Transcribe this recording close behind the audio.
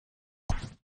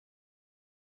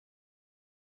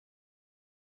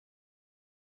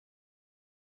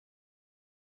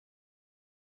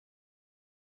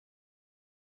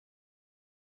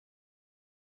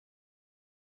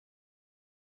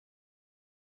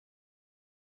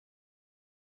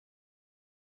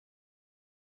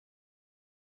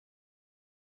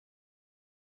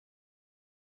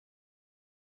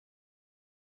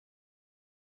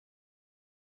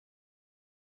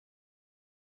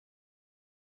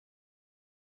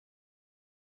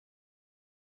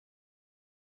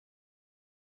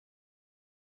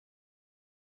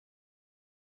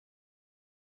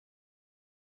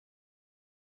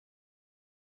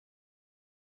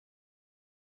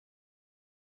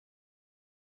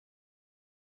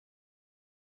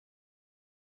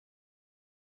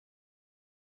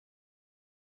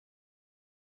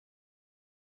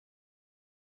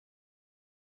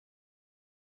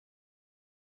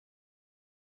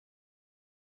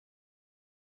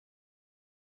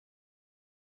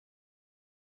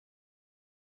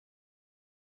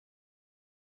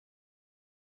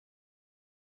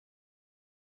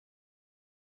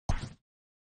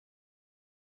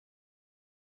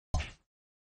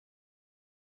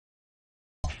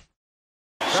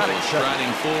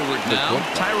striding forward now,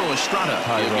 Tyro Estrada.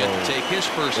 He'll get to take his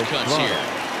first cuts here.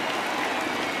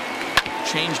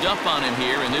 Changed up on him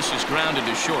here, and this is grounded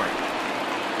to short.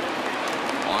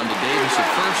 On to Davis at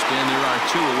first, and there are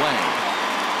 2 away.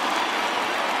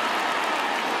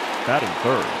 Batting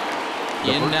third.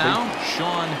 In now,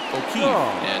 Sean O'Keefe,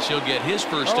 as he'll get his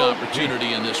first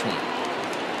opportunity in this one.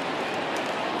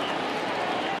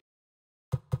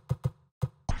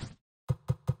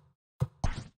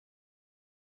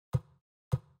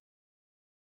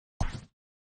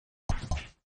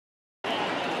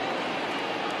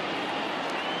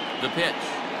 The pitch.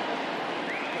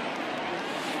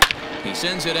 He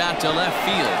sends it out to left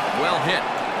field. Well hit.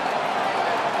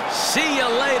 See you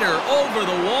later. Over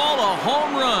the wall, a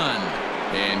home run.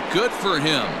 And good for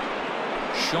him.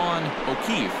 Sean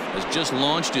O'Keefe has just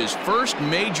launched his first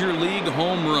major league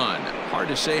home run. Hard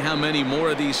to say how many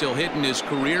more of these he'll hit in his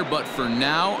career, but for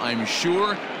now, I'm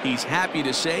sure he's happy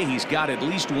to say he's got at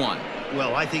least one.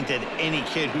 Well, I think that any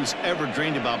kid who's ever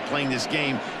dreamed about playing this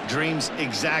game dreams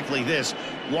exactly this.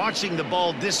 Watching the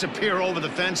ball disappear over the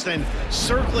fence, then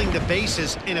circling the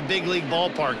bases in a big league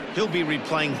ballpark. He'll be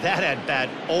replaying that at-bat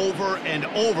over and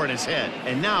over in his head.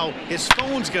 And now his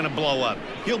phone's going to blow up.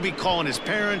 He'll be calling his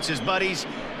parents, his buddies.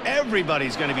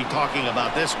 Everybody's going to be talking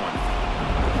about this one.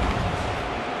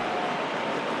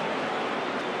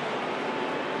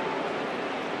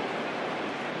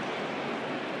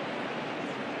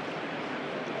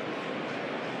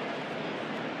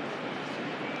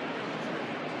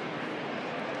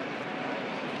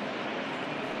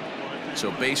 So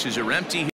bases are empty.